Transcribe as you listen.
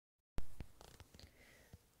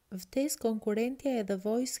Vdes konkurentja e The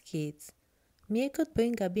Voice Kids. Mjekët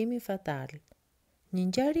bëjnë gabimin fatal. Një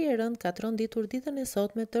ngjarje e rëndë ka tronditur ditën e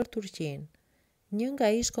sotme tërë Turqinë. Një nga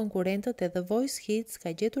ish konkurrentët e The Voice Kids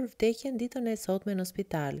ka gjetur vdekjen ditën e sotme në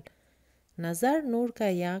spital. Nazar Nur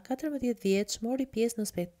Kaya, 14 vjeç, mori pjesë në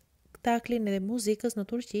spektaklin e muzikës në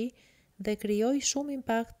Turqi dhe krijoi shumë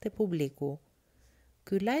impakt te publiku.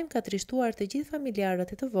 Ky lajm ka trishtuar të gjithë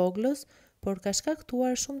familjarët e të voglës, por ka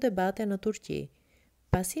shkaktuar shumë debate në Turqi.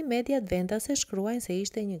 Pasi mediat vendase shkruajnë se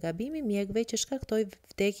ishte një gabim i mjekëve që shkaktoi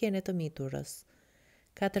vdekjen e të miturës.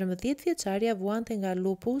 14 vjeçaria vuante nga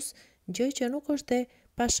lupus, gjë që nuk është e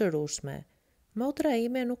pashërueshme. Motra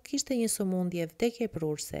ime nuk kishte një sëmundje vdekje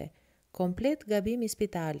prurse. Komplet gabim i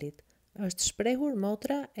spitalit, është shprehur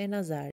motra e Nazarit.